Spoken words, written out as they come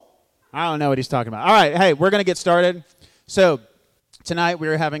I don't know what he's talking about. All right, hey, we're going to get started. So tonight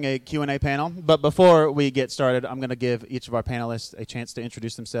we're having a Q&A panel, but before we get started, I'm going to give each of our panelists a chance to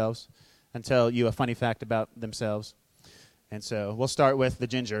introduce themselves and tell you a funny fact about themselves. And so we'll start with the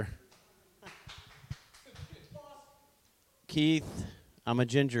ginger. Keith, I'm a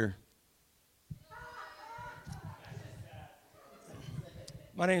ginger.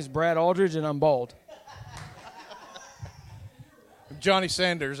 My name is Brad Aldridge, and I'm bald. I'm Johnny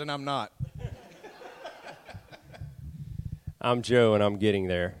Sanders, and I'm not. I'm Joe, and I'm getting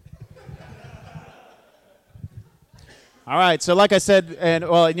there. All right, so like I said, and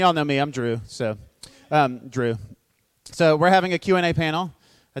y'all know me, I'm Drew. So we're having a Q&A panel,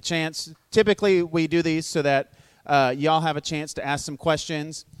 a chance. Typically, we do these so that y'all have a chance to ask some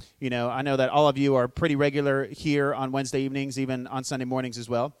questions. You know, I know that all of you are pretty regular here on Wednesday evenings, even on Sunday mornings as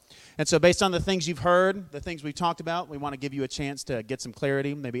well. And so based on the things you've heard, the things we've talked about, we want to give you a chance to get some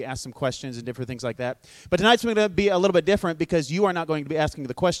clarity, maybe ask some questions and different things like that. But tonight's going to be a little bit different because you are not going to be asking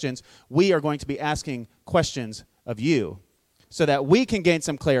the questions. We are going to be asking questions of you so that we can gain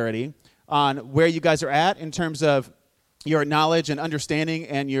some clarity on where you guys are at in terms of your knowledge and understanding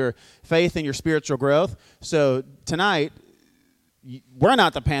and your faith and your spiritual growth. So tonight, we're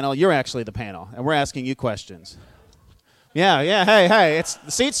not the panel, you're actually the panel, and we're asking you questions. Yeah, hey,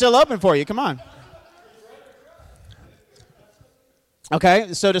 the seat's still open for you, come on.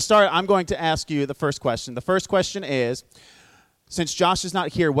 Okay, so to start, I'm going to ask you the first question. The first question is, since Josh is not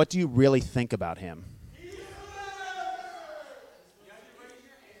here, what do you really think about him?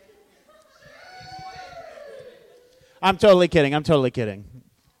 I'm totally kidding.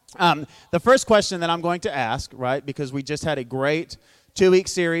 The first question that I'm going to ask, right, because we just had a great 2-week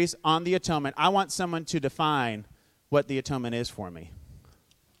series on the atonement, I want someone to define what the atonement is for me.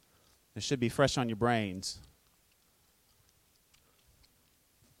 It should be fresh on your brains.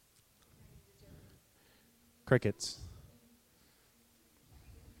 Crickets.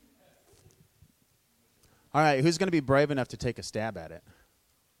 All right, who's going to be brave enough to take a stab at it?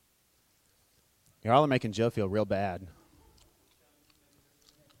 Y'all are making Joe feel real bad.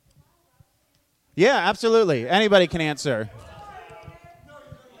 Yeah, absolutely. Anybody can answer.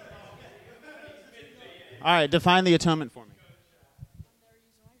 All right, define the atonement for me.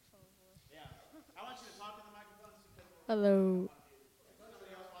 I want you to talk in the microphone. Hello.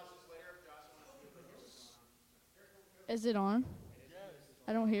 Is it on?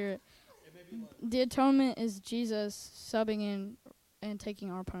 I don't hear it. The atonement is Jesus subbing in and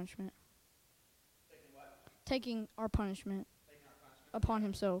taking our punishment. Taking our punishment upon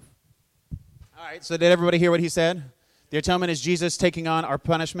himself. All right, so did everybody hear what he said? The atonement is Jesus taking on our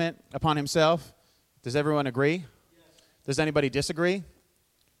punishment upon himself. Does everyone agree? Yes. Does anybody disagree?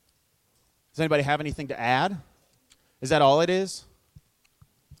 Does anybody have anything to add? Is that all it is?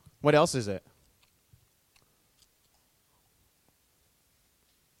 What else is it?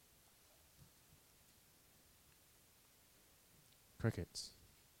 Crickets.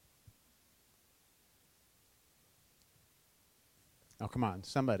 Oh, come on,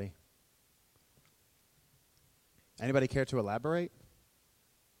 somebody. Anybody care to elaborate?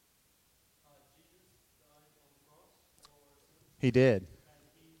 He did.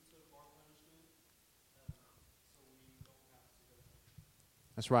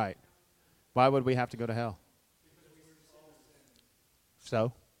 That's right. Why would we have to go to hell?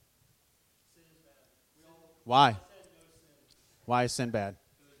 So? Why? Why is sin bad?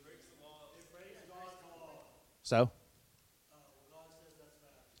 So?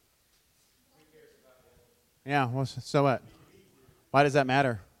 Yeah, well, so what? Why does that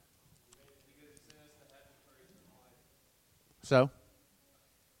matter? So?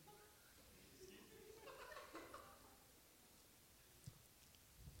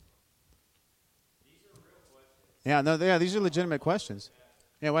 Yeah, these are legitimate questions.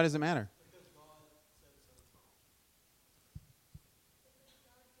 Yeah, why does it matter?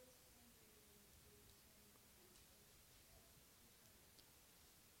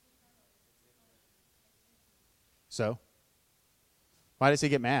 So? Why does he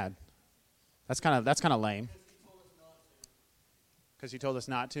get mad? That's kind of lame. Because he told us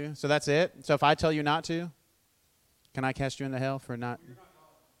not to. So that's it? So if I tell you not to, can I cast you into hell for not?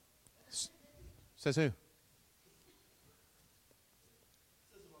 Says who?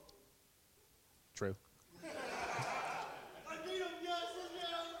 True.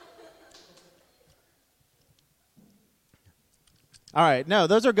 All right. No,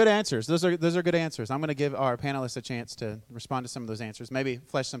 those are good answers. Those are good answers. I'm going to give our panelists a chance to respond to some of those answers. Maybe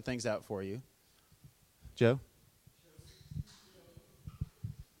flesh some things out for you. Joe?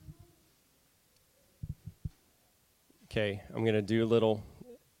 Okay, I'm going to do a little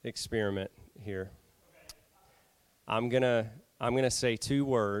experiment here. I'm gonna say 2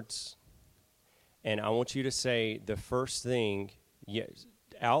 words, and I want you to say the first thing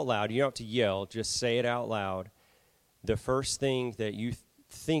out loud. You don't have to yell; just say it out loud. The first thing that you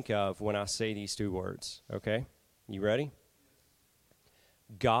think of when I say these 2 words. Okay, you ready?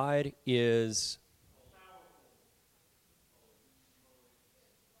 God is.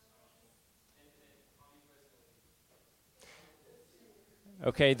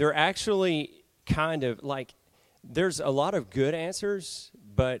 Okay, they're actually kind of like, there's a lot of good answers,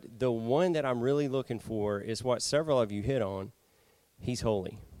 but the one that I'm really looking for is what several of you hit on. He's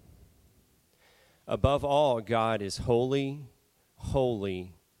holy. Above all, God is holy,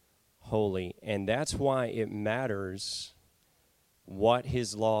 holy, holy. And that's why it matters what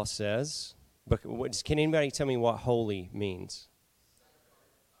his law says. But can anybody tell me what holy means?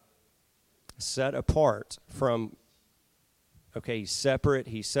 Set apart from. Okay, he's separate.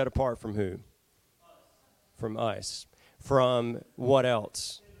 He's set apart from who? From us. From what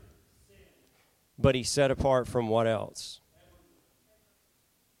else? But he's set apart from what else?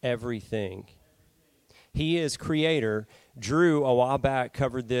 Everything. He is creator. Drew, a while back,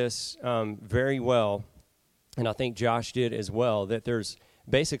 covered this very well, and I think Josh did as well, that there's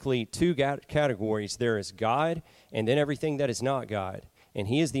basically 2 categories. There is God, and then everything that is not God. And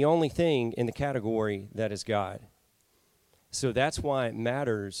he is the only thing in the category that is God. So that's why it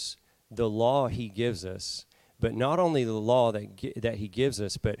matters the law he gives us, but not only the law that he gives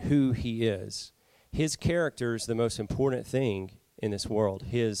us, but who he is. His character is the most important thing in this world.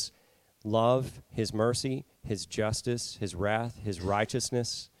 His love, his mercy, his justice, his wrath, his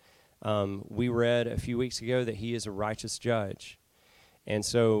righteousness. We read a few weeks ago that he is a righteous judge. And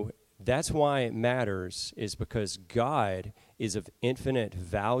so that's why it matters, is because God is of infinite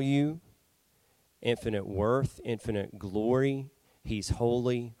value, infinite worth, infinite glory. He's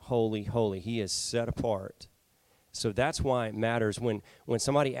holy, holy, holy. He is set apart. So that's why it matters when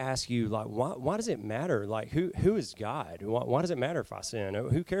somebody asks you, like, why does it matter? Like, who is God? Why does it matter if I sin?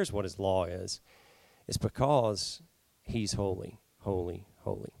 Who cares what his law is? It's because he's holy, holy,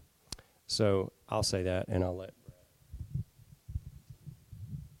 holy. So I'll say that, and I'll let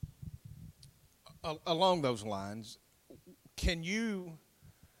Brad. Along those lines, can you,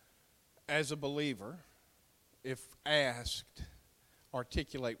 as a believer, if asked,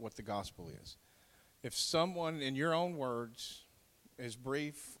 articulate what the gospel is? If someone, in your own words, as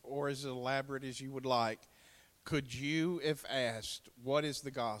brief or as elaborate as you would like, could you, if asked, what is the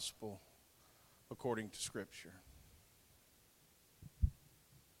gospel according to Scripture?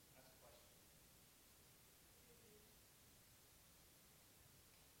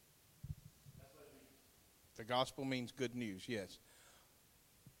 The gospel means good news, yes.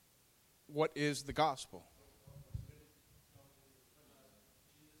 What is the gospel?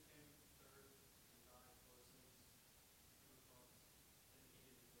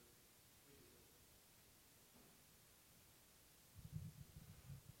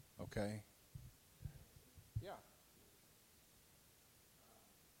 Okay. Yeah.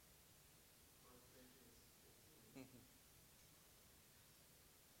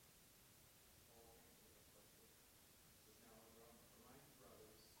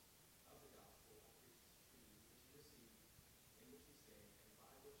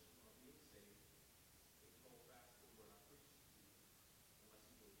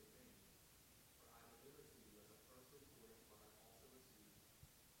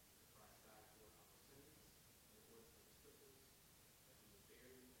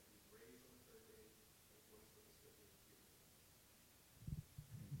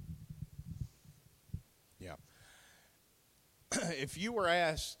 Yeah. If you were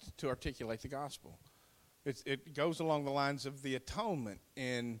asked to articulate the gospel, it goes along the lines of the atonement.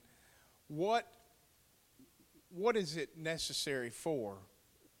 And what is it necessary for?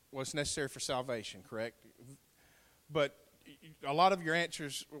 Well, it's necessary for salvation, correct? But a lot of your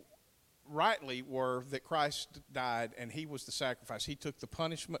answers rightly were that Christ died and he was the sacrifice. He took the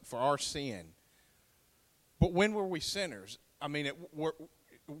punishment for our sin. But when were we sinners? I mean,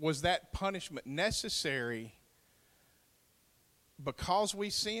 was that punishment necessary because we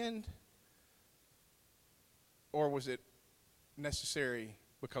sinned? Or was it necessary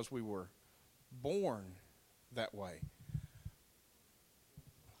because we were born that way?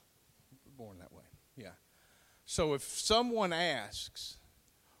 Born that way, yeah. So if someone asks,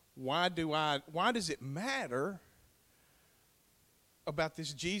 why does it matter about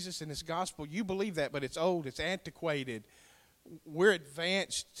this Jesus and this gospel? You believe that, but it's old, it's antiquated. We're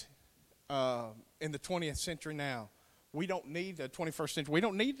advanced in the 20th century now. We don't need the 21st century. We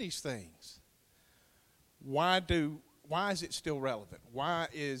don't need these things. Why do why is it still relevant? Why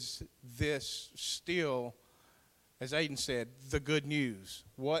is this still, as Aiden said, the good news?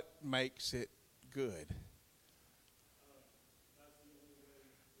 What makes it good?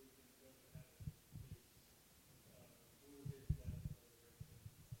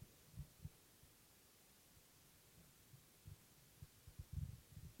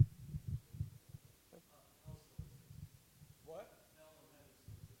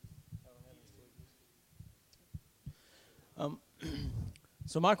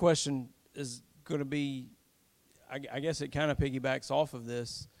 So my question is going to be, I guess it kind of piggybacks off of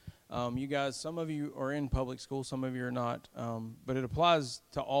this. You guys, some of you are in public school, some of you are not, but it applies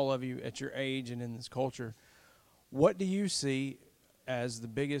to all of you at your age and in this culture. What do you see as the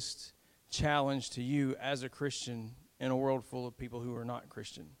biggest challenge to you as a Christian in a world full of people who are not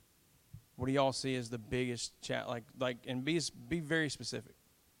Christian? What do y'all see as the biggest challenge? And be very specific.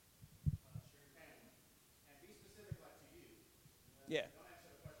 Yeah.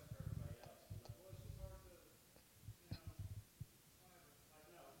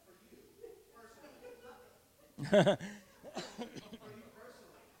 What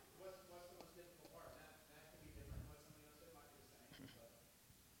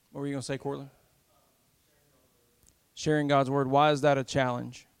were you going to say, Cortland? Sharing God's word. Why is that a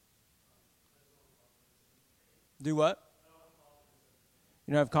challenge? Do what?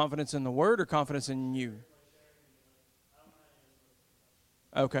 You don't have confidence in the word or confidence in you?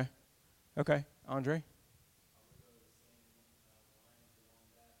 Okay. Okay. Andre?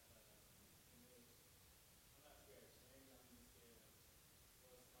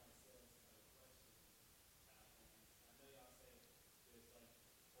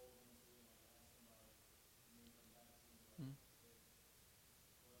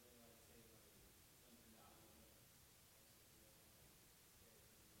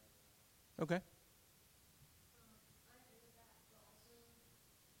 Okay.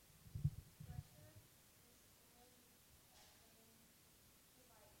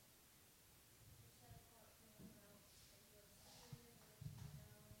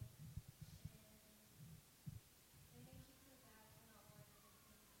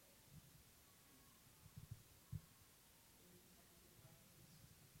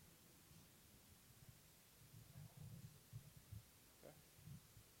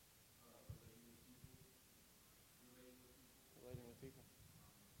 Relating with people.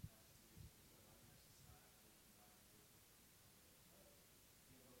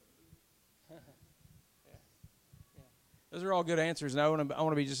 Those are all good answers, and I want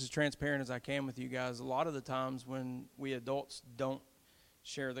to be just as transparent as I can with you guys. A lot of the times when we adults don't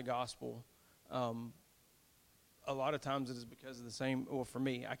share the gospel, a lot of times it is because of the same. Well, for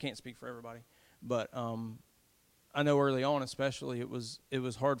me, I can't speak for everybody, but I know early on, especially, it was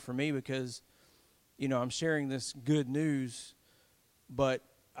hard for me because, I'm sharing this good news, but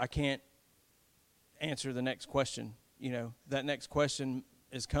I can't answer the next question. That next question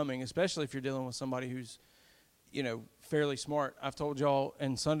is coming, especially if you're dealing with somebody who's fairly smart. I've told y'all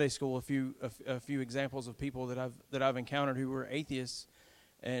in Sunday school a few examples of people that I've encountered who were atheists,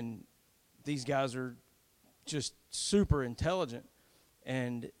 and these guys are just super intelligent.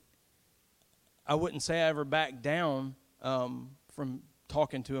 And I wouldn't say I ever backed down from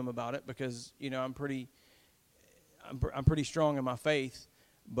talking to them about it because I'm pretty strong in my faith.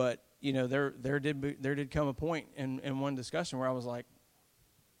 But there did come a point in one discussion where I was like,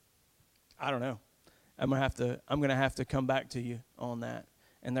 I don't know. I'm gonna have to come back to you on that.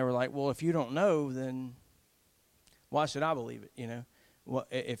 And they were like, well, if you don't know, then why should I believe it? Well,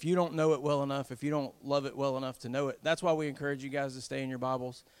 if you don't know it well enough, if you don't love it well enough to know it, that's why we encourage you guys to stay in your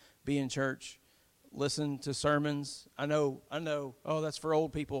Bibles, be in church, listen to sermons. I know. Oh, that's for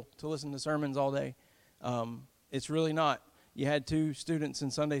old people to listen to sermons all day. It's really not. You had 2 students in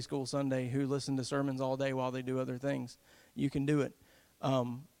Sunday school Sunday who listened to sermons all day while they do other things. You can do it.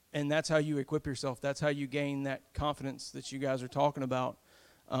 And that's how you equip yourself. That's how you gain that confidence that you guys are talking about,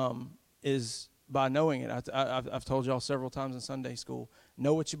 is by knowing it. I've told y'all several times in Sunday school,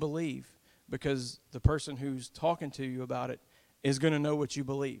 know what you believe, because the person who's talking to you about it is going to know what you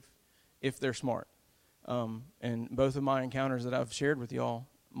believe if they're smart. And both of my encounters that I've shared with y'all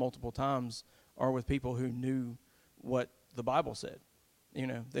multiple times are with people who knew what the Bible said.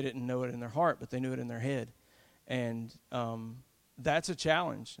 They didn't know it in their heart, but they knew it in their head. And that's a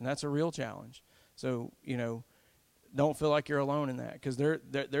challenge, and that's a real challenge. So, don't feel like you're alone in that, because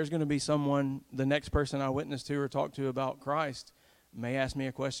there's going to be someone, the next person I witness to or talk to about Christ may ask me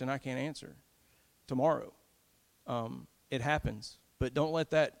a question I can't answer tomorrow. It happens, but don't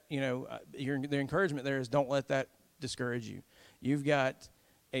let that, the encouragement there is don't let that discourage you. You've got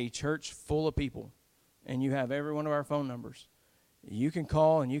a church full of people and you have every one of our phone numbers. You can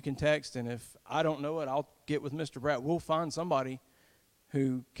call and you can text, and if I don't know it, I'll get with Mr. Pratt. We'll find somebody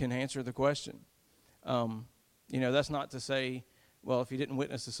who can answer the question. That's not to say, well, if you didn't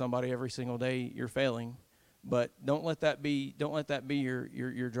witness to somebody every single day, you're failing. But don't let that be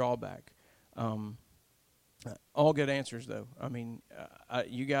your drawback. All good answers, though. I mean,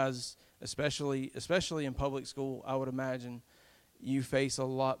 you guys, especially in public school, I would imagine you face a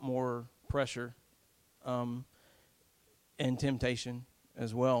lot more pressure and temptation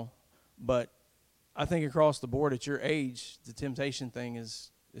as well. But I think across the board at your age, the temptation thing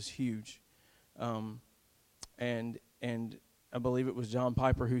is huge. And I believe it was John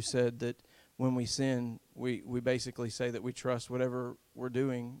Piper who said that when we sin, we basically say that we trust whatever we're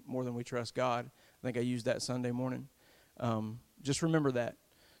doing more than we trust God. I think I used that Sunday morning. Just remember that.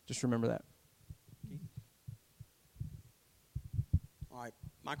 Just remember that. All right.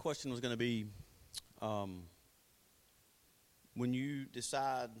 My question was going to be, when you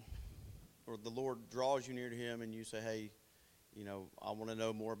decide, or the Lord draws you near to Him, and you say, "Hey, I want to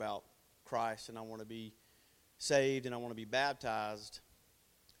know more about Christ, and I want to be saved, and I want to be baptized."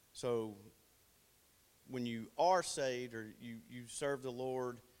 So, when you are saved, or you serve the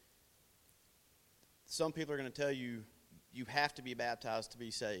Lord, some people are going to tell you you have to be baptized to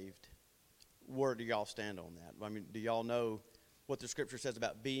be saved. Where do y'all stand on that? I mean, do y'all know what the Scripture says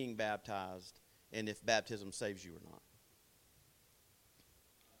about being baptized, and if baptism saves you or not?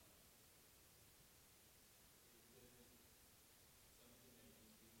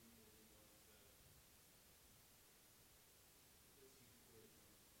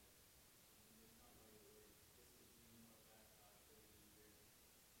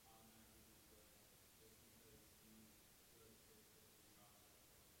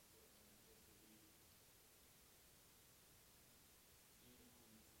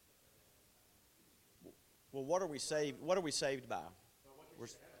 Well, what are we saved? What are we saved by?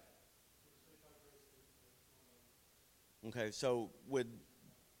 Okay, so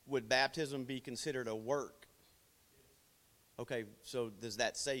would baptism be considered a work? Okay, so does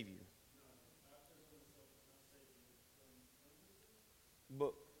that save you?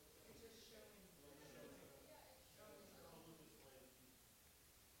 But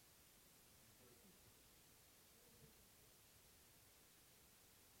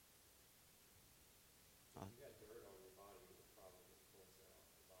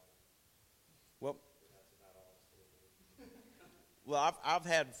well, I've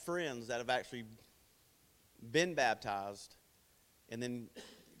had friends that have actually been baptized, and then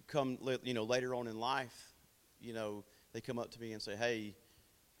come later on in life, they come up to me and say, "Hey,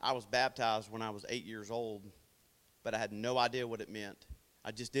 I was baptized when I was 8 years old, but I had no idea what it meant.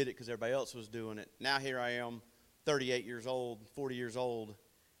 I just did it because everybody else was doing it. Now here I am, 38 years old, 40 years old,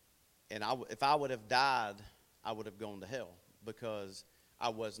 and if I would have died, I would have gone to hell because I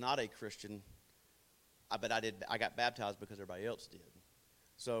was not a Christian. But I got baptized because everybody else did."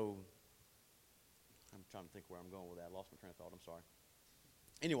 So I'm trying to think where I'm going with that. I lost my train of thought. I'm sorry.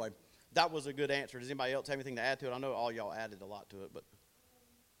 Anyway, that was a good answer. Does anybody else have anything to add to it? I know all y'all added a lot to it, but.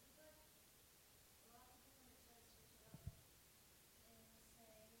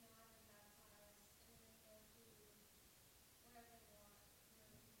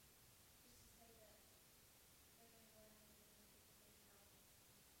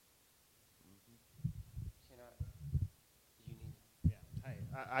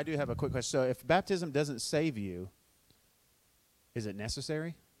 I do have a quick question. So if baptism doesn't save you, is it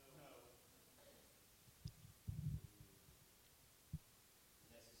necessary?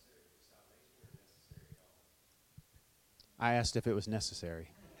 I asked if it was necessary.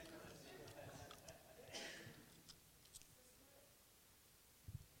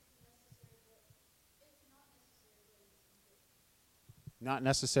 Not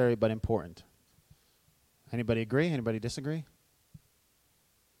necessary, but important. Anybody agree? Anybody disagree?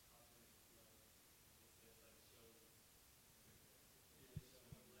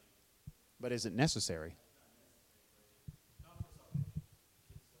 But is it necessary?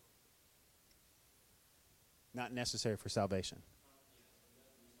 Not necessary for salvation.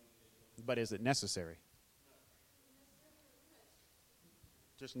 But is it necessary?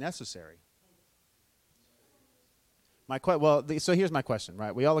 Just necessary. So here's my question,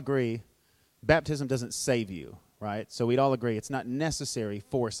 right? We all agree baptism doesn't save you, right? So we'd all agree it's not necessary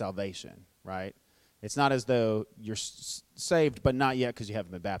for salvation, right? It's not as though you're saved, but not yet because you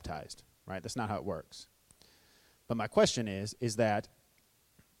haven't been baptized, right? That's not how it works. But my question is that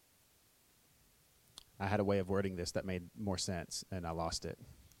I had a way of wording this that made more sense, and I lost it.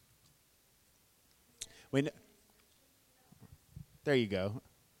 There you go.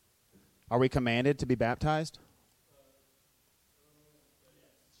 Are we commanded to be baptized?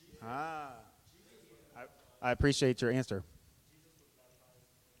 I appreciate your answer.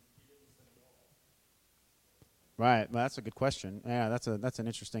 Right. Well, that's a good question. Yeah, that's an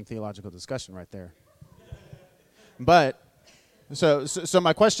interesting theological discussion right there. But so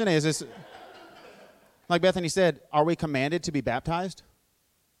my question is like Bethany said, are we commanded to be baptized?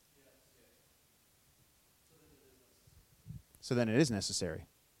 So then it is necessary.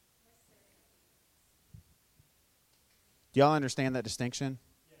 Do y'all understand that distinction?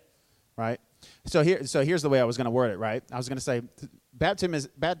 Right? So here's the way I was going to word it, right? I was going to say baptism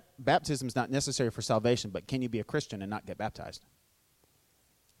is not necessary for salvation, but can you be a Christian and not get baptized?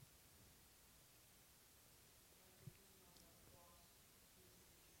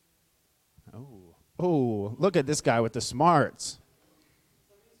 Oh, look at this guy with the smarts.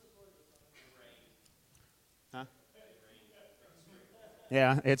 Huh?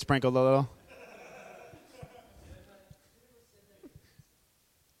 Yeah, it sprinkled a little.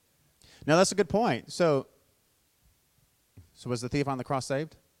 No, that's a good point. So was the thief on the cross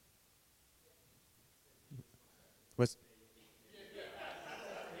saved?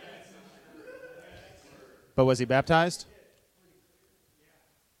 But was he baptized?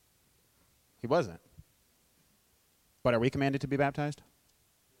 He wasn't. But are we commanded to be baptized?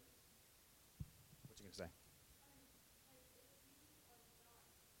 What you going to say?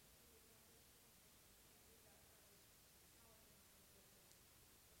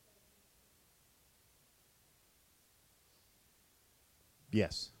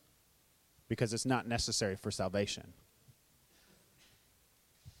 Yes. Because it's not necessary for salvation.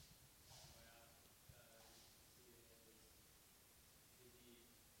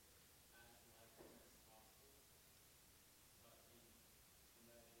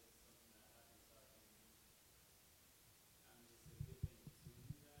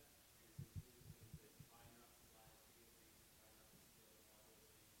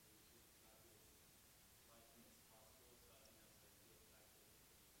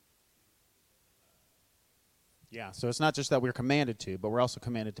 Yeah, so it's not just that we're commanded to, but we're also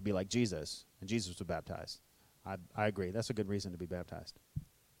commanded to be like Jesus, and Jesus was baptized. I agree. That's a good reason to be baptized.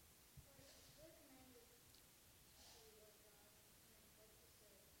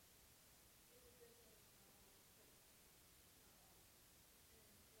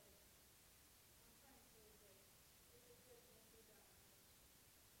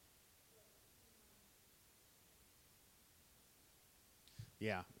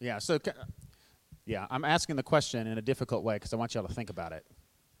 Yeah. So, I'm asking the question in a difficult way because I want y'all to think about it,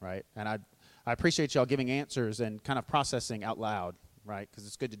 right? And I appreciate y'all giving answers and kind of processing out loud, right? Because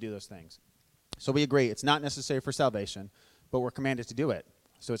it's good to do those things. So we agree it's not necessary for salvation, but we're commanded to do it,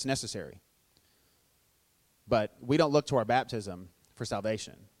 so it's necessary. But we don't look to our baptism for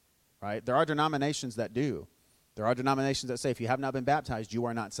salvation, right? There are denominations that do. There are denominations that say if you have not been baptized, you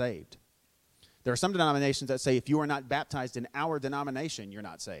are not saved. There are some denominations that say if you are not baptized in our denomination, you're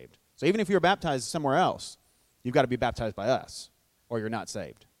not saved. So even if you're baptized somewhere else, you've got to be baptized by us, or you're not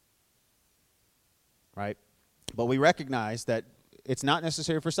saved. Right? But we recognize that it's not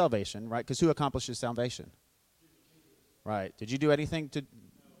necessary for salvation, right? Because who accomplishes salvation? Right. Did you do anything did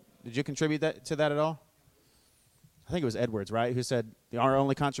you contribute to that at all? I think it was Edwards, right, who said our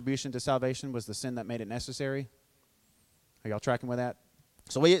only contribution to salvation was the sin that made it necessary. Are y'all tracking with that?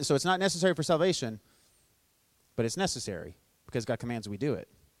 So it's not necessary for salvation, but it's necessary because God commands we do it.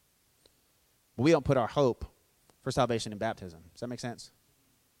 But we don't put our hope for salvation in baptism. Does that make sense?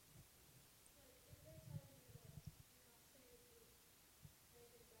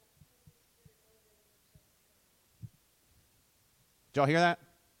 Did y'all hear that?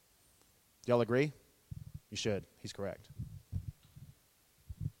 Y'all agree? You should. He's correct.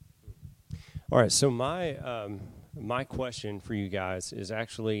 All right, so my question for you guys is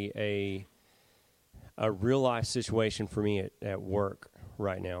actually a real life situation for me at work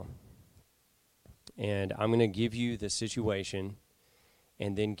right now. And I'm going to give you the situation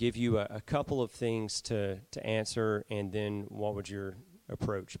and then give you a couple of things to answer, and then what would your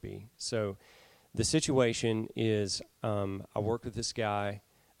approach be? So the situation is I work with this guy.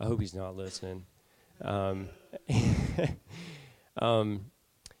 I hope he's not listening.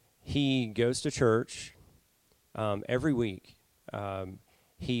 He goes to church every week.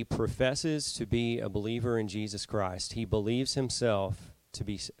 He professes to be a believer in Jesus Christ. He believes himself to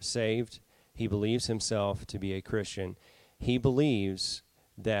be saved. He believes himself to be a Christian. He believes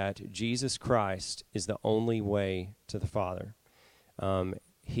that Jesus Christ is the only way to the Father.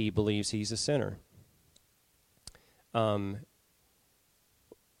 He believes he's a sinner.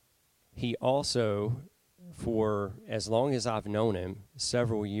 He also for as long as I've known him,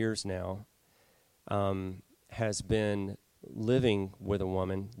 several years now, has been living with a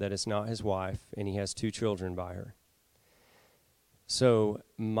woman that is not his wife, and he has 2 children by her. So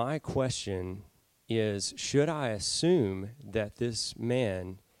my question is, should I assume that this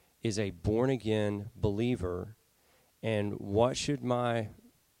man is a born-again believer, and what should my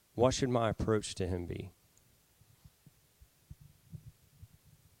approach to him be?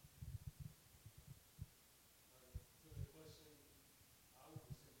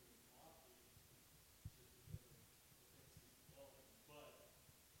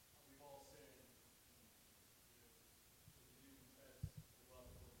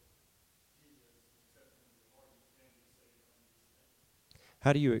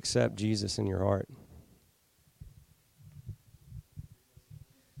 How do you accept Jesus in your heart?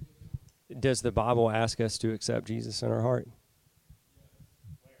 Does the Bible ask us to accept Jesus in our heart?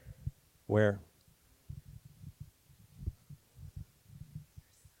 Where?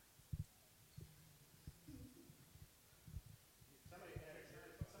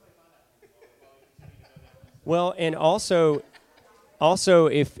 Well, and also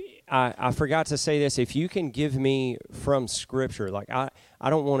if I forgot to say this, if you can give me from Scripture, like I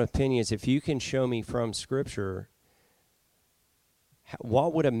don't want opinions, if you can show me from Scripture,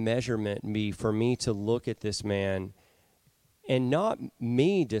 what would a measurement be for me to look at this man and not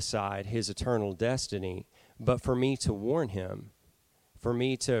me decide his eternal destiny, but for me to warn him, for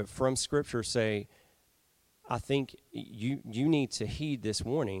me to, from Scripture, say, I think you need to heed this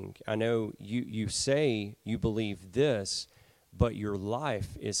warning. I know you say you believe this, but your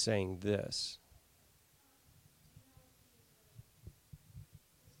life is saying this.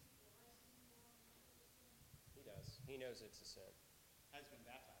 He does. He knows it's a sin. Has been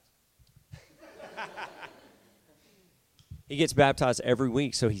baptized. He gets baptized every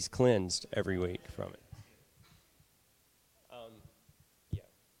week, so he's cleansed every week from it. Yeah.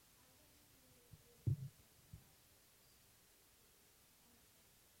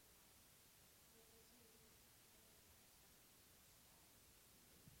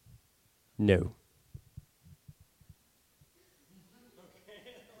 No.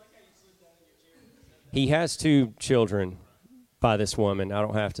 He has 2 children by this woman. I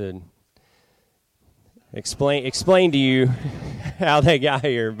don't have to explain to you how they got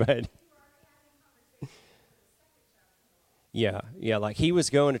here, but yeah, like he was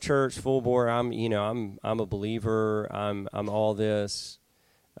going to church full bore. I'm a believer. I'm all this,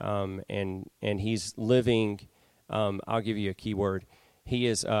 and he's living. I'll give you a key word. He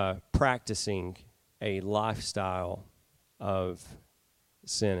is practicing a lifestyle of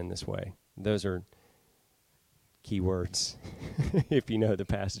sin in this way. Those are key words, if you know the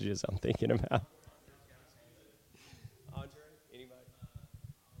passages I'm thinking about. Andre, anybody?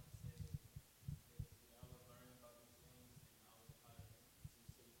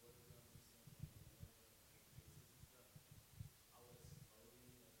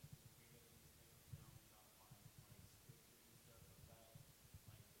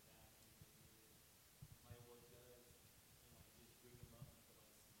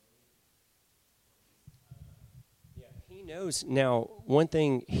 He knows, now, one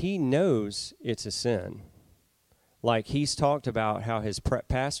thing, he knows it's a sin. Like, he's talked about how his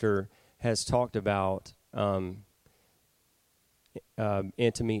pastor has talked about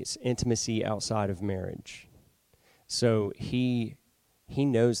intimacy outside of marriage. So he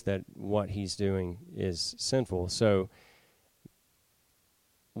knows that what he's doing is sinful. So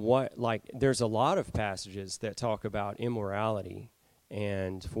there's a lot of passages that talk about immorality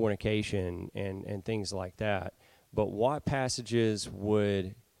and fornication and things like that. But what passages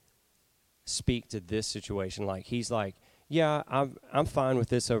would speak to this situation? Like, he's like, yeah, I'm fine with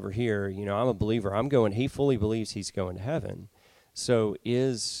this over here. You know, I'm a believer. He fully believes he's going to heaven. So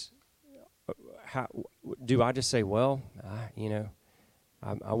do I just say, well,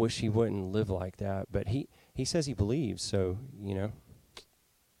 I wish he wouldn't live like that. But he says he believes, so,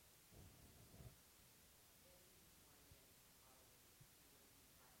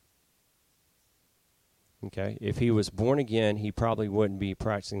 Okay, if he was born again, he probably wouldn't be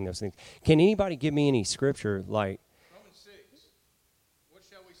practicing those things. Can anybody give me any scripture like? Romans 6. What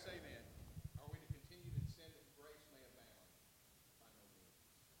shall we say then? Are we to continue in sin that grace may abound? By no means.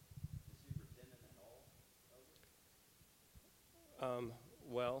 Is he repentant at all?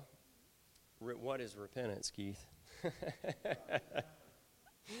 Well, what is repentance, Keith?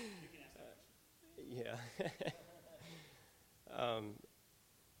 Yeah.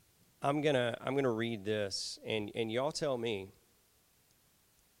 I'm gonna read this, and y'all tell me.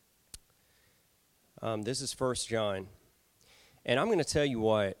 This is 1 John, and I'm going to tell you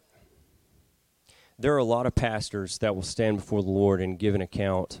what. there are a lot of pastors that will stand before the Lord and give an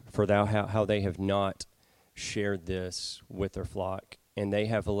account for how they have not shared this with their flock, and they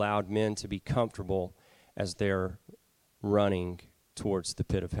have allowed men to be comfortable as they're running towards the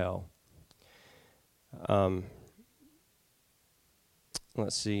pit of hell.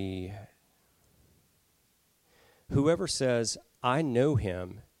 Let's see. Whoever says, I know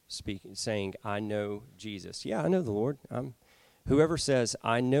him, saying, I know Jesus. Yeah, I know the Lord. Whoever says,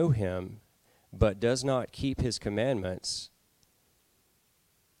 I know him, but does not keep his commandments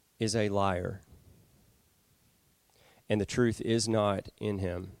is a liar, and the truth is not in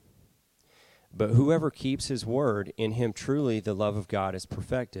him. But whoever keeps his word, in him truly the love of God is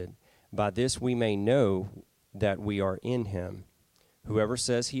perfected. By this we may know that we are in him. Whoever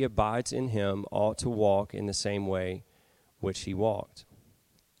says he abides in him ought to walk in the same way which he walked.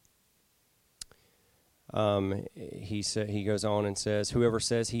 He goes on and says, whoever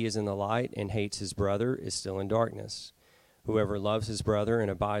says he is in the light and hates his brother is still in darkness. Whoever loves his brother and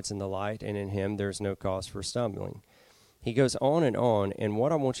abides in the light, and in him there is no cause for stumbling. He goes on, and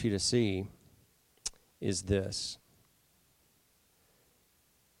what I want you to see is this.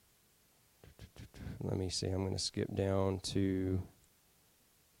 Let me see, I'm going to skip down to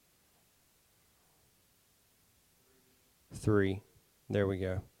 3. There we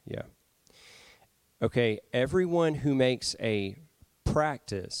go. Yeah. Okay, everyone who makes a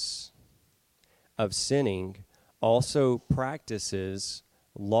practice of sinning also practices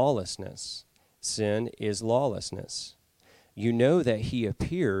lawlessness. Sin is lawlessness. You know that he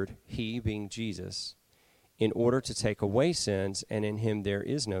appeared, he being Jesus, in order to take away sins, and in him there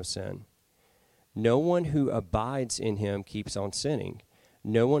is no sin. No one who abides in him keeps on sinning.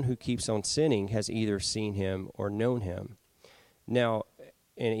 No one who keeps on sinning has either seen him or known him. Now,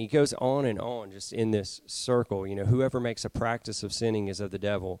 and he goes on just in this circle. Whoever makes a practice of sinning is of the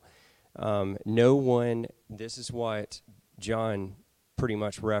devil. No one, this is what John pretty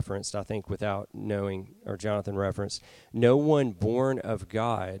much referenced, I think, without knowing, or Jonathan referenced. No one born of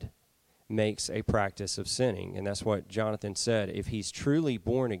God makes a practice of sinning. And that's what Jonathan said. If he's truly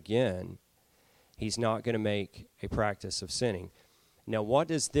born again, he's not going to make a practice of sinning. Now, what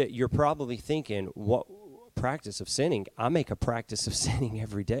does that? You're probably thinking, what practice of sinning? I make a practice of sinning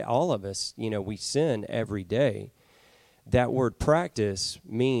every day. All of us, we sin every day. That word practice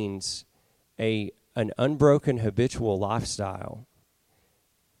means an unbroken habitual lifestyle.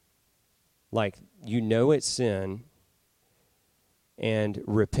 Like, it's sin, and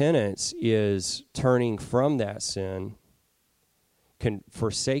repentance is turning from that sin,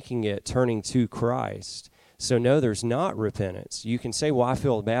 forsaking it, turning to Christ. So no, there's not repentance. You can say, well, I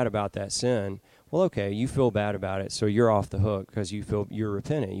feel bad about that sin. Well, okay, you feel bad about it, so you're off the hook because you're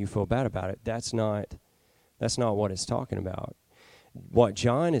repentant. You feel bad about it. That's not what it's talking about. What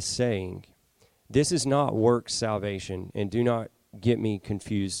John is saying, this is not works salvation, and do not get me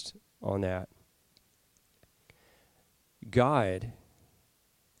confused on that. God,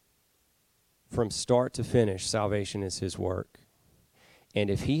 from start to finish, salvation is his work. And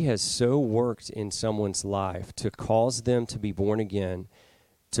if he has so worked in someone's life to cause them to be born again,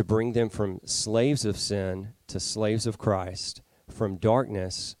 to bring them from slaves of sin to slaves of Christ, from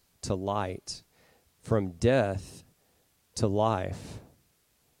darkness to light, from death to life,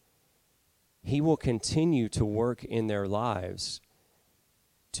 he will continue to work in their lives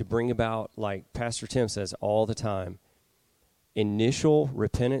to bring about, like Pastor Tim says all the time, initial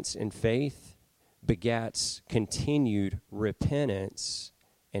repentance and faith begats continued repentance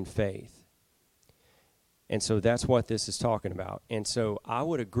and faith. And so that's what this is talking about. And so I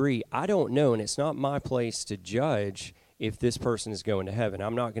would agree. I don't know, and it's not my place to judge if this person is going to heaven.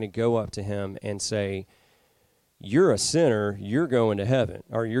 I'm not going to go up to him and say, you're a sinner, you're going to heaven,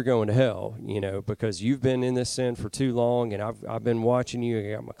 or you're going to hell, because you've been in this sin for too long, and I've been watching you.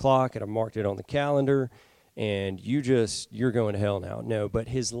 I got my clock, and I marked it on the calendar, and you're going to hell now. No, but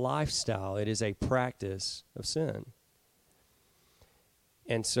his lifestyle, it is a practice of sin.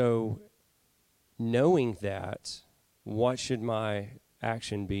 And so, knowing that, what should my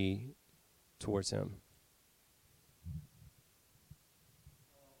action be towards him?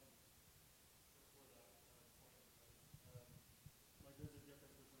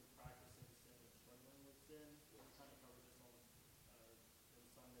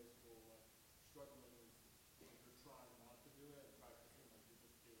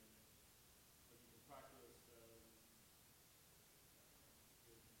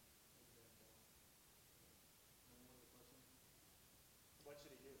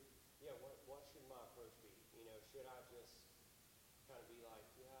 What should my approach be? Should I just kind of be like,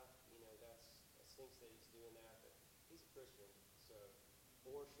 that stinks that he's doing that, but he's a Christian, so,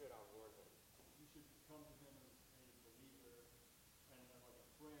 or should I warn him? come to him as a believer and like a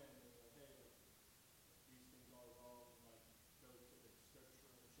friend and like, hey, like, these things are wrong, and like go to the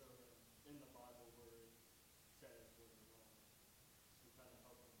scripture and show him in the Bible where it says what is wrong. So kind of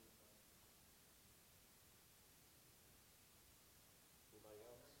help him with that. Anybody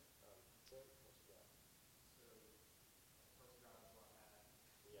else? Tim, what you got? So, First John is what I had.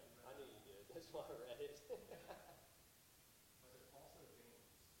 Yeah, I knew you did. That's why I read it. But there's also James.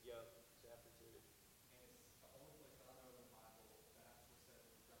 Yep, chapter 2. And it's the only place that I know in the Bible that actually says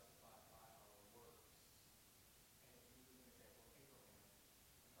we're justified by our works. And it uses an example of Abraham.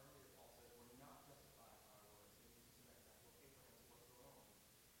 And earlier Paul said we're not justified by our works. And he uses an example of Abraham. So what's going on?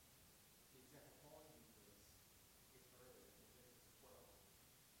 The example Paul uses is earlier in Genesis 12.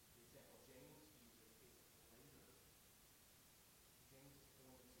 The example James uses is later. James is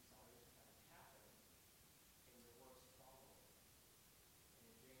pointing to salvation having happened and your works following.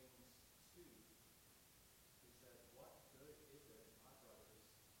 And in James 2, he says, what good is it, my brothers,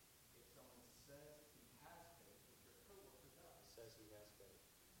 if someone says he has faith, which your coworker does, Says he has faith.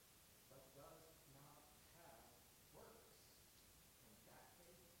 but does not have works? Can that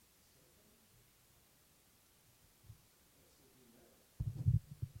faith save him? Answer would be no.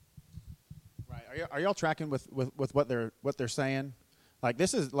 Right. Are y'all tracking with what they're saying? Like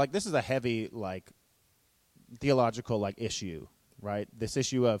this is a heavy like theological like issue, right? This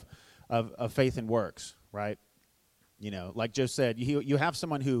issue of faith and works, right? You know, like Joe said, you have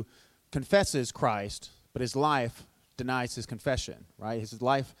someone who confesses Christ, but his life denies his confession, right? His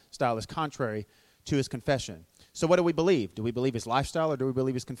lifestyle is contrary to his confession. So what do we believe? Do we believe his lifestyle or do we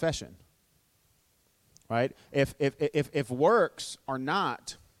believe his confession? Right? If works are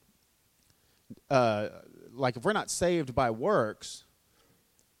not like if we're not saved by works,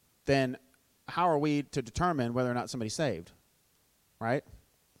 then how are we to determine whether or not somebody's saved? Right?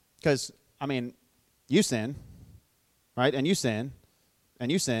 Because, I mean, you sin, right? And you sin,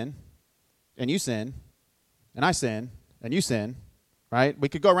 and you sin, and you sin, and I sin, and you sin, right? We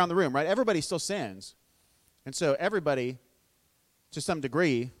could go around the room, right? Everybody still sins. And so everybody, to some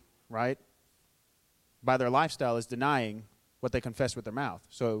degree, right, by their lifestyle is denying what they confess with their mouth.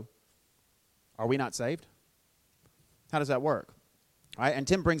 So are we not saved? How does that work? Right? And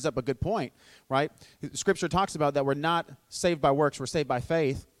Tim brings up a good point, right? Scripture talks about that we're not saved by works, we're saved by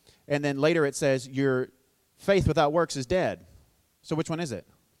faith. And then later it says your faith without works is dead. So which one is it?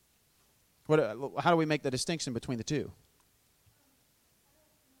 How do we make the distinction between the two?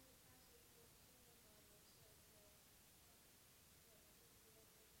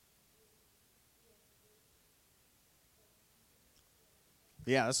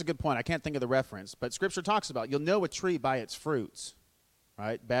 Yeah, that's a good point. I can't think of the reference, but Scripture talks about you'll know a tree by its fruits,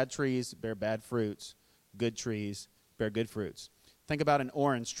 right? Bad trees bear bad fruits. Good trees bear good fruits. Think about an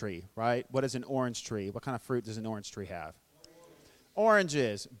orange tree, right? What is an orange tree? What kind of fruit does an orange tree have?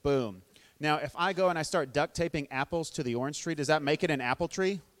 Oranges. Boom. Now, if I go and I start duct taping apples to the orange tree, does that make it an apple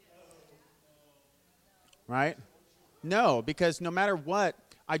tree? Right? No, because no matter what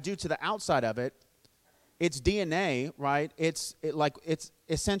I do to the outside of it, its DNA, right, its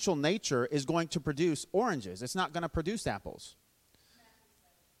essential nature is going to produce oranges. It's not going to produce apples.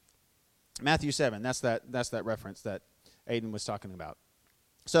 Matthew 7, that's that reference that Aiden was talking about.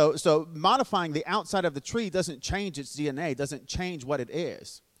 So modifying the outside of the tree doesn't change its DNA, doesn't change what it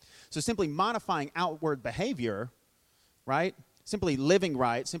is. So simply modifying outward behavior, right, simply living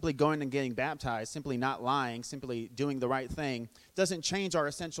right, simply going and getting baptized, simply not lying, simply doing the right thing, doesn't change our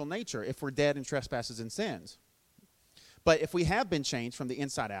essential nature if we're dead in trespasses and sins. But if we have been changed from the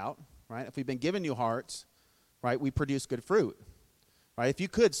inside out, right, if we've been given new hearts, right, we produce good fruit. Right? If you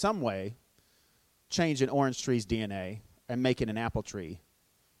could some way change an orange tree's DNA and make it an apple tree,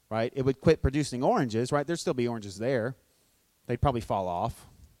 right, it would quit producing oranges, right? There'd still be oranges there. They'd probably fall off.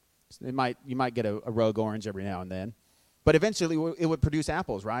 You might get a rogue orange every now and then. But eventually it would produce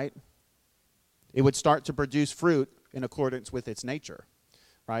apples, right? It would start to produce fruit in accordance with its nature,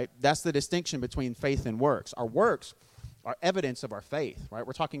 right? That's the distinction between faith and works. Our works are evidence of our faith, right?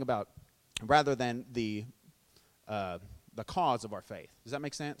 We're talking about rather than the cause of our faith. Does that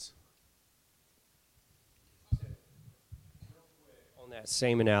make sense? On that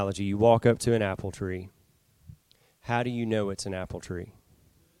same analogy, you walk up to an apple tree. How do you know it's an apple tree?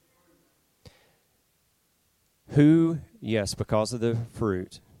 Yes, because of the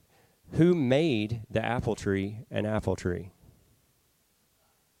fruit. Who made the apple tree an apple tree?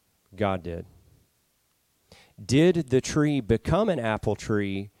 God did. Did the tree become an apple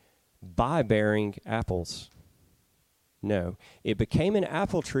tree by bearing apples? No. It became an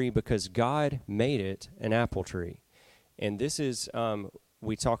apple tree because God made it an apple tree. And this is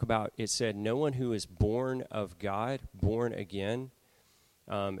we talk about, it said, no one who is born of God, born again.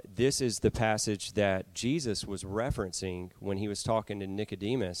 This is the passage that Jesus was referencing when he was talking to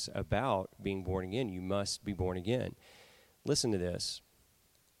Nicodemus about being born again. You must be born again. Listen to this.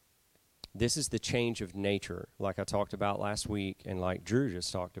 This is the change of nature, like I talked about last week and like Drew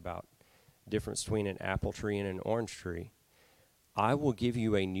just talked about, difference between an apple tree and an orange tree. I will give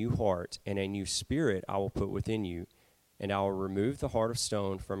you a new heart, and a new spirit I will put within you, and I will remove the heart of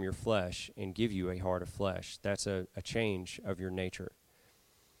stone from your flesh and give you a heart of flesh. That's a change of your nature.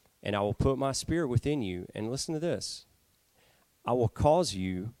 And I will put my spirit within you, and listen to this. I will cause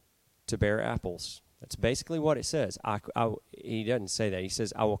you to bear apples. That's basically what it says. He doesn't say that. He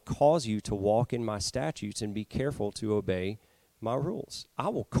says, I will cause you to walk in my statutes and be careful to obey my rules. I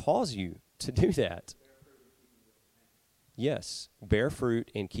will cause you to do that. Yes, bear fruit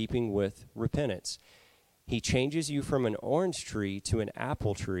in keeping with repentance. He changes you from an orange tree to an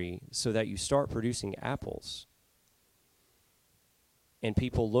apple tree so that you start producing apples. And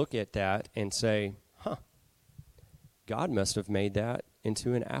people look at that and say, God must have made that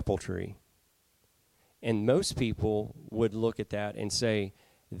into an apple tree. And most people would look at that and say,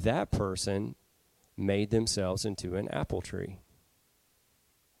 that person made themselves into an apple tree.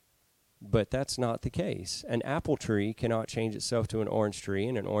 But that's not the case. An apple tree cannot change itself to an orange tree,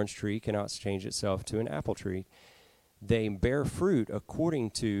 and an orange tree cannot change itself to an apple tree. They bear fruit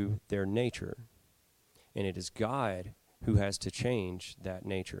according to their nature. And it is God who has to change that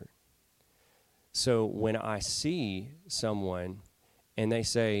nature. So when I see someone and they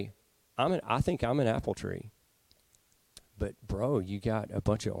say, I think I'm an apple tree, but bro, you got a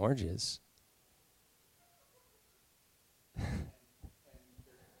bunch of oranges.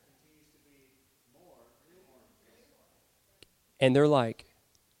 And they're like,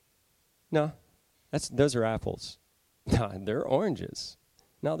 no, those are apples. No, they're oranges.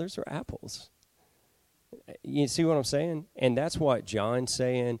 No, those are apples. You see what I'm saying? And that's what John's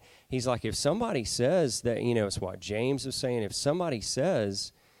saying. He's like, if somebody says that, it's what James is saying. If somebody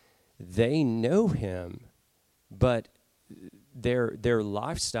says they know him, but their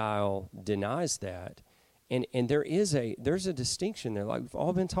lifestyle denies that, and there's a distinction there, like we've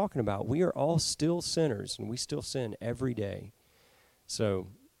all been talking about. We are all still sinners, and we still sin every day. So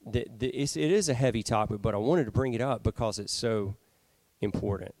it is a heavy topic, but I wanted to bring it up because it's so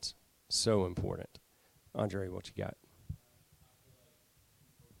important. So important. Andre, what you got?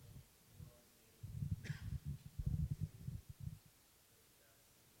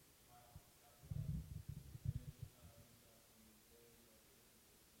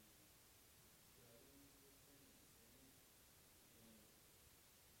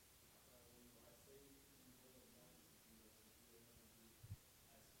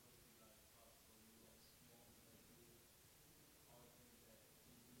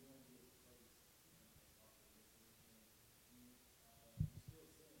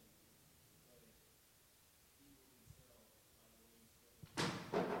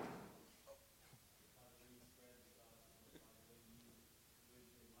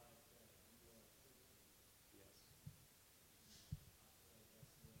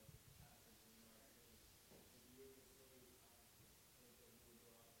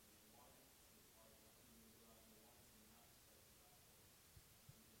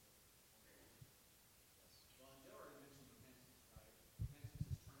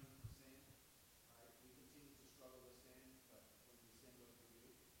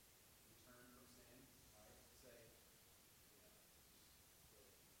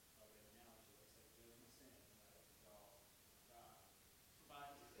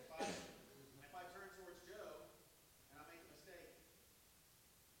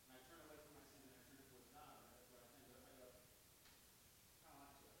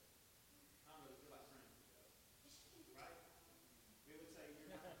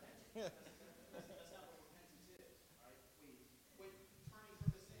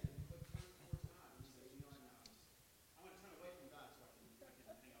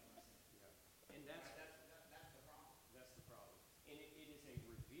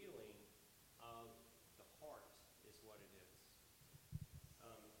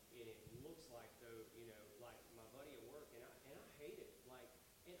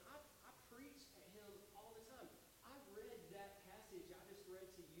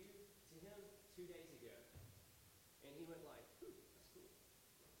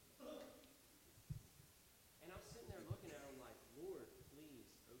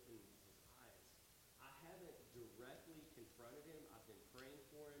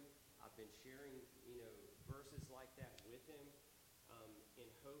 Sharing, verses like that with him, in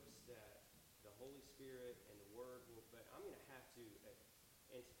hopes that the Holy Spirit and the Word will. But I'm going to have to,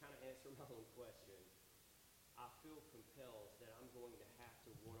 And to kind of answer my own question, I feel compelled that I'm going to have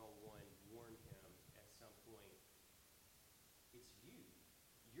to one-on-one warn him at some point. It's you.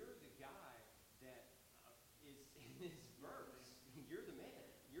 You're the guy that is in this verse. You're the man.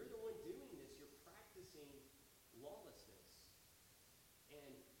 You're the one doing this. You're practicing lawlessness.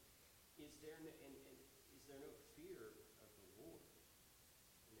 And is there no fear of the Lord?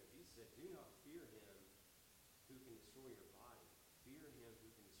 Jesus said, "Do not fear him who can destroy your body. Fear him who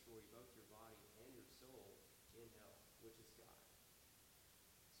can destroy both your body and your soul in hell," which is God.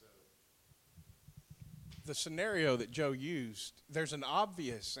 So, the scenario that Joe used, there's an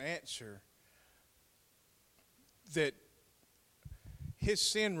obvious answer that his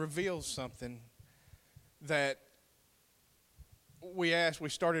sin reveals something that we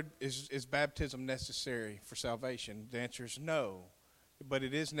started, is baptism necessary for salvation? The answer is no. But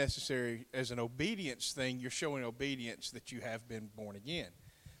it is necessary as an obedience thing. You're showing obedience that you have been born again.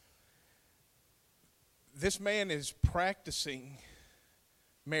 This man is practicing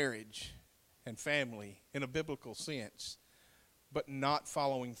marriage and family in a biblical sense, but not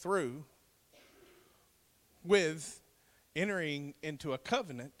following through with entering into a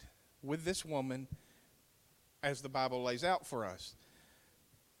covenant with this woman as the Bible lays out for us.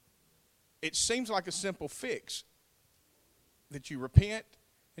 It seems like a simple fix, that you repent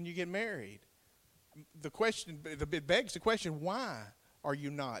and you get married. It begs the question, why are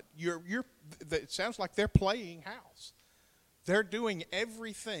you not? It sounds like they're playing house. They're doing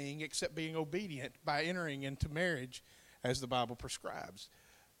everything except being obedient by entering into marriage as the Bible prescribes.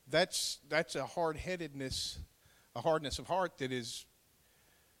 That's a hard-headedness, a hardness of heart that is,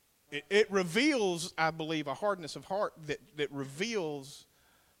 it reveals, I believe, a hardness of heart that reveals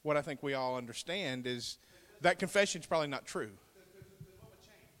what I think we all understand is that confession is probably not true. Because what would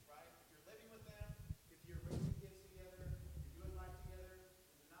change, right? If you're living with them, if you're raising kids together, you're doing life together,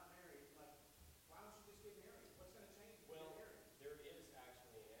 and you're not married, like, why don't you just get married? What's going to change if you get married? there is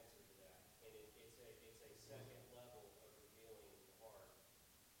actually an answer to that, and it's a second level of revealing the heart.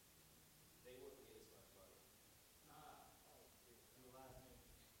 They wouldn't get as much money.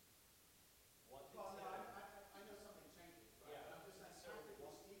 What did Well, no, Tim- I know something changes, right? Yeah. But I'm just saying, So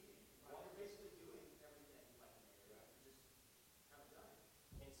practically speaking, right? You're basically doing everything like married. Right. You just haven't done it.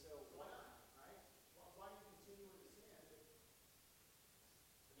 And so Why not, right? Well, why do you continue with the sin?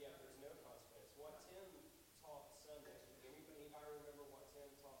 yeah, there's no consequence. What Tim taught Sunday. Anybody remember what Tim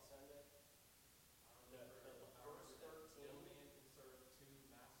taught Sunday? Verse 13. No man can serve two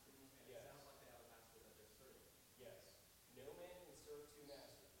masters. And Yes. it sounds like they have a master that they're serving. Yes. No man can serve two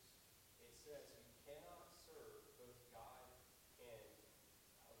masters. It says you cannot serve both God and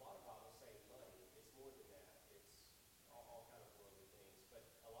a lot of Bibles say money. It's more than that. It's all kind of worldly things. But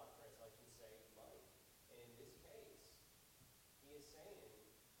a lot of translations say money. And in this case, he is saying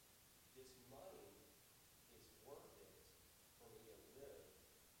this money is worth it for me to live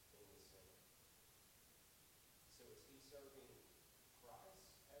in this sin. So is he serving Christ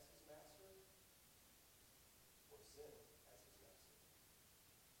as his master or sin as his master?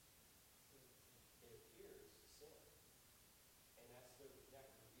 It appears sin. And that's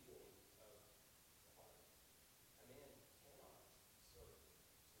that revealing of the heart. A man cannot serve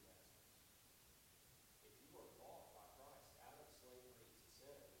two masters. If you are bought by Christ out of slavery to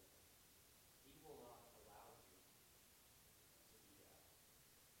sin, he will not allow you to do that.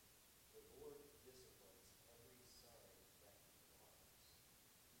 The Lord disciplines every son that he loves.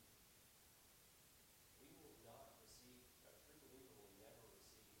 We will not receive, a true believer will never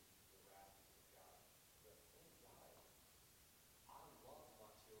receive the wrath of God. But thank God, I love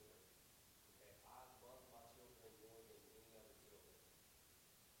my children. Okay, I love my children more than any other children.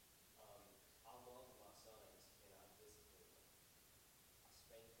 I love my sons and I discipline them. I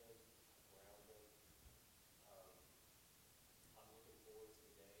spank them, I ground them. I'm looking forward to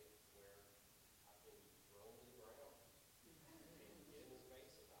the day where I can throw them to the ground and get in their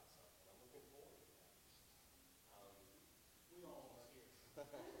face about something. I'm looking forward to that. We all are here.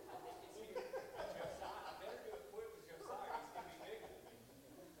 It's here. Josiah, I better do a quit with Josiah. He's going to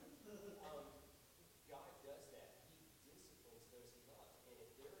be bigger than me. God does that. He disciplines those he loves. And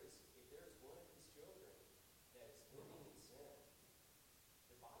if there is one of his children that is living in sin,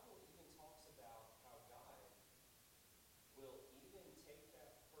 the Bible even talks about how God will even take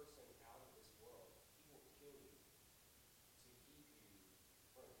that person out of this world. He will kill you to keep you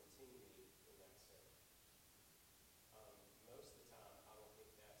from continuing in that sin. Most of the time, I don't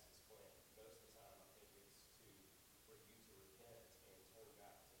think that's his plan. Most of the time, I think it's for you to repent and turn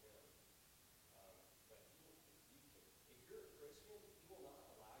back to him. But if you're a Christian, he will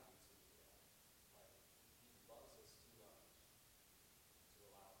not allow you to do that. Like, he loves us too much to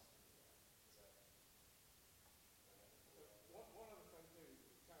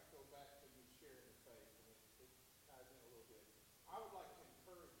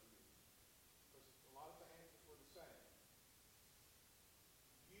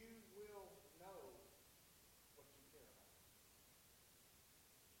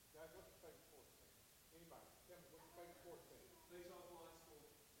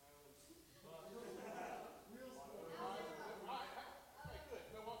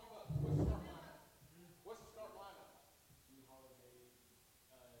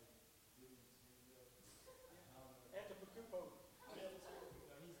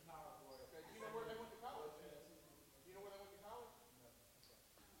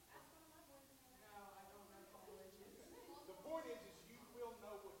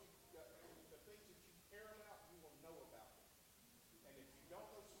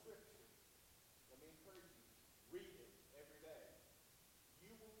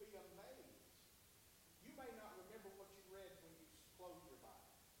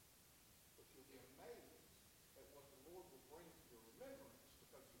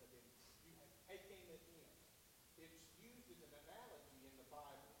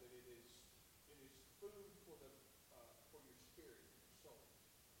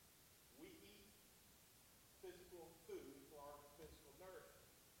physical food, for our physical nourishment.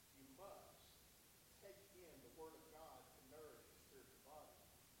 You must take in the Word of God to nourish your spiritual body.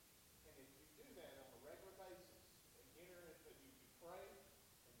 And if you do that on a regular basis, and you pray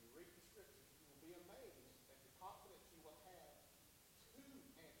and you read the Scriptures, you will be amazed at the confidence you will have to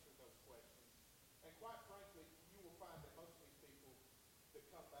answer those questions. And quite frankly, you will find that most of these people that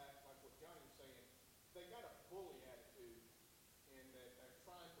come back, like what Johnny was saying, they got a bully attitude, and that they're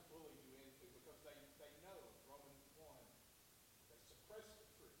trying to bully you into, because they know Romans 1, they suppress the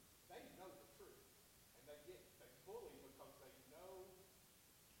truth. They know the truth, and they bully because they know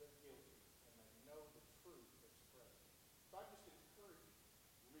they're guilty, and they know the truth that's present. So I just encourage you,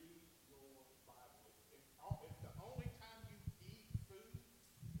 read your Bible. If the only time you eat food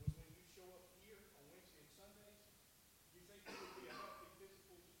was when you show up here on Wednesday and Sundays, do you think you would be a healthy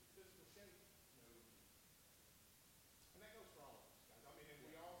physical shape? No. And that goes for all of us, guys. I mean, and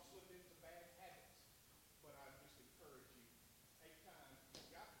we all slip into bad habits. But I just encourage you, take time.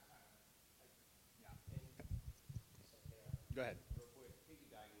 You've got the time. Go ahead. Real quick,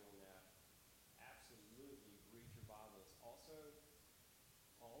 piggybacking on that, absolutely read your Bibles. Also,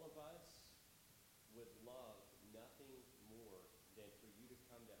 all of us would love nothing more than for you to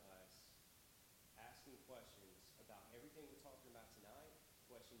come to us asking questions about everything we're talking about tonight,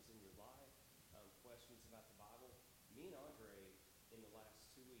 questions in your life, questions about the Bible. Me and Andre, in the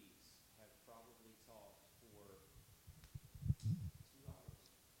last 2 weeks, have probably talked for 2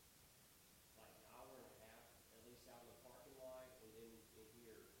 hours. Like an hour and a half, at least out in the parking lot, and then in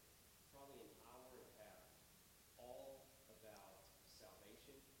here, probably an hour and a half, all about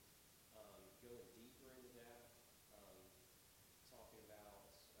salvation, going deeper into that, talking about,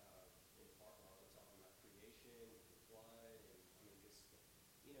 in the parking lot, we're talking about creation, the flood, and I mean, just,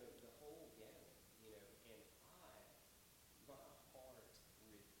 the whole gamut, and my heart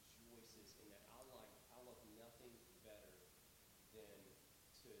rejoices in that. I love nothing better than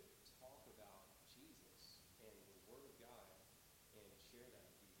to talk about Jesus and the Word of God and share that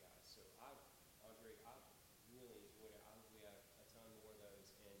with you guys. So Andre, I really enjoyed it. I hope we have a ton more of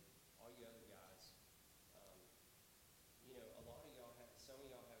those. And all you other guys, a lot of y'all some of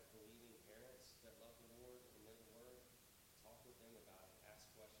y'all have believing parents that love the Lord and know the Word. Talk with them about it. Ask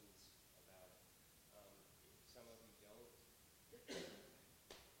questions about it. If some of you don't,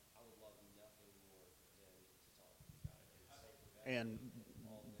 I would love nothing more than to talk to you about it. And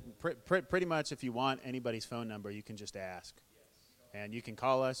pretty much, if you want anybody's phone number, you can just ask. And you can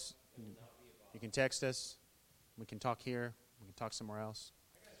call us. You can text us. We can talk here. We can talk somewhere else.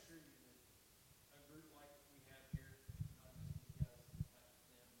 I got to assure you that a group like we have here, not just you guys,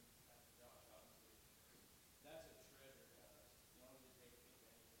 them, Pastor Josh, obviously, that's a treasure, guys. Y'all need to take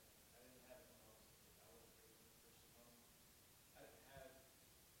advantage of that. I didn't have it when I was a kid. I wasn't raised in a Christian home. I didn't have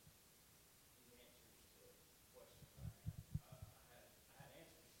the answers to questions I had. I had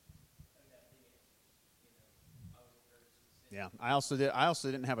answers. I didn't have the answers. I was encouraged to sit. Yeah, I also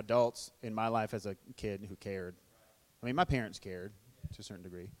didn't have adults in my life as a kid who cared. I mean, my parents cared to a certain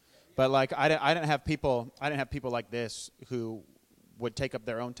degree, but like I didn't have people like this who would take up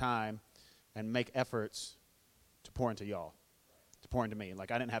their own time and make efforts to pour into y'all, to pour into me. Like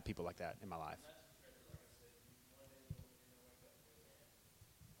I didn't have people like that in my life.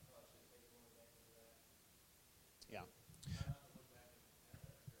 Yeah.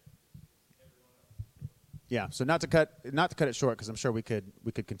 Yeah, so not to cut it short, because I'm sure we could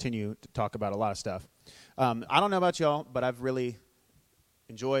continue to talk about a lot of stuff. I don't know about y'all, but I've really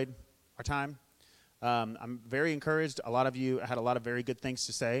enjoyed our time. I'm very encouraged. A lot of you had a lot of very good things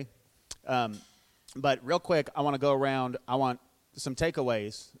to say. But real quick, I want to go around. I want some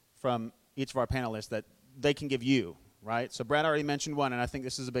takeaways from each of our panelists that they can give you, right? So Brad already mentioned one, and I think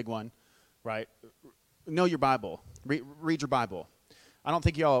this is a big one, right? Know your Bible. Read your Bible. I don't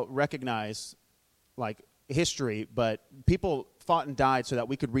think y'all recognize, like, history, but people fought and died so that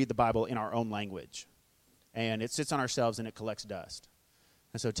we could read the Bible in our own language. And it sits on our shelves and it collects dust.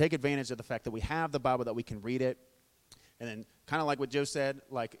 And so take advantage of the fact that we have the Bible, that we can read it. And then kind of like what Joe said,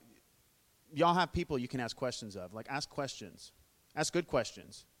 like, y'all have people you can ask questions of. Like, ask questions. Ask good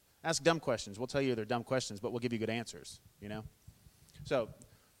questions. Ask dumb questions. We'll tell you they're dumb questions, but we'll give you good answers, So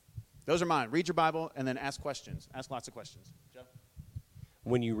those are mine. Read your Bible and then ask questions. Ask lots of questions. Joe?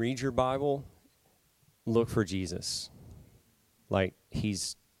 When you read your Bible, look for Jesus. Like,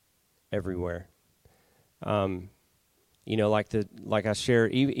 he's everywhere. Like I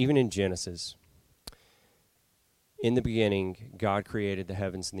shared, even in Genesis, in the beginning, God created the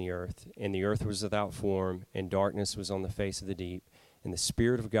heavens and the earth was without form, and darkness was on the face of the deep, and the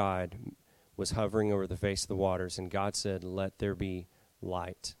Spirit of God was hovering over the face of the waters, and God said, "Let there be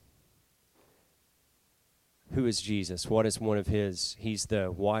light." Who is Jesus? What is one of his? He's the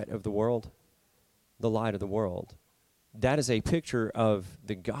white of the world, the light of the world. That is a picture of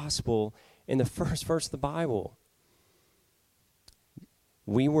the gospel in the first verse of the Bible.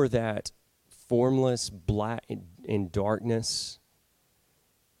 We were that formless, black in darkness.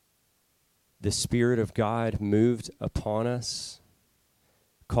 The Spirit of God moved upon us,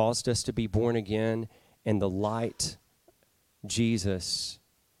 caused us to be born again, and the light, Jesus,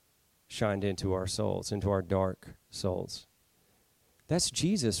 shined into our souls, into our dark souls. That's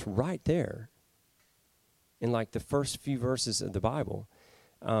Jesus right there in like the first few verses of the Bible.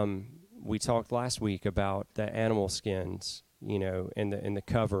 We talked last week about the animal skins, you know, and the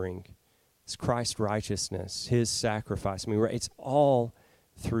covering. It's Christ's righteousness, his sacrifice. I mean, it's all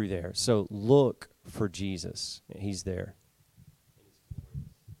through there. So look for Jesus. He's there.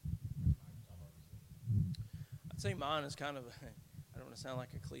 I'd say mine is kind of, I don't want to sound like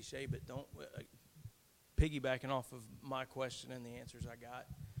a cliche, but don't, piggybacking off of my question and the answers I got,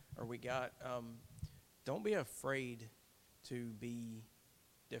 or we got, don't be afraid to be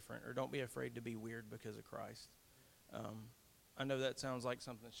different, or don't be afraid to be weird because of Christ. I know that sounds like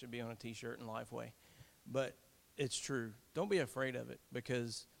something that should be on a T-shirt in Lifeway, but it's true. Don't be afraid of it,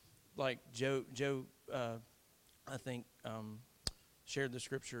 because like Joe I think shared the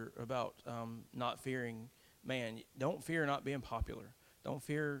scripture about not fearing man. Don't fear not being popular. Don't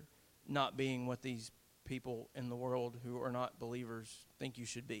fear not being what these people in the world who are not believers think you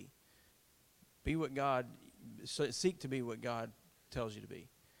should be. Be what God, seek to be what God tells you to be.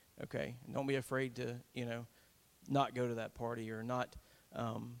 Okay? And don't be afraid to, you know, not go to that party, or not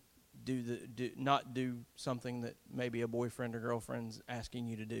not do something that maybe a boyfriend or girlfriend's asking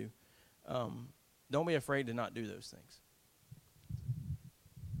you to do. Don't be afraid to not do those things.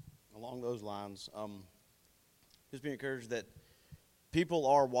 Along those lines, just be encouraged that people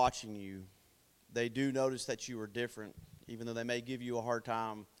are watching you. They do notice that you are different, even though they may give you a hard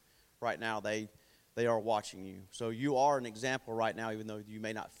time right now. They are watching you. So you are an example right now, even though you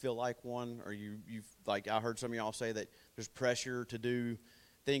may not feel like one, or you've like I heard some of y'all say that there's pressure to do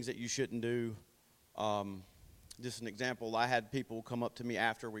things that you shouldn't do. Just an example, I had people come up to me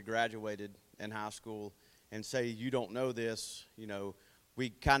after we graduated in high school and say, "You don't know this, you know, we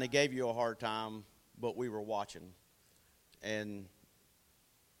kind of gave you a hard time, but we were watching." And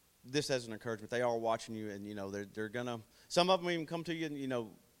this as an encouragement, they are watching you, and, you know, they're going to, some of them even come to you and, you know,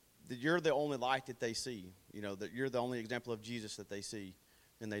 that you're the only light that they see, you know, that you're the only example of Jesus that they see,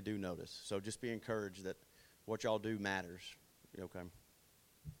 and they do notice. So just be encouraged that what y'all do matters. Okay.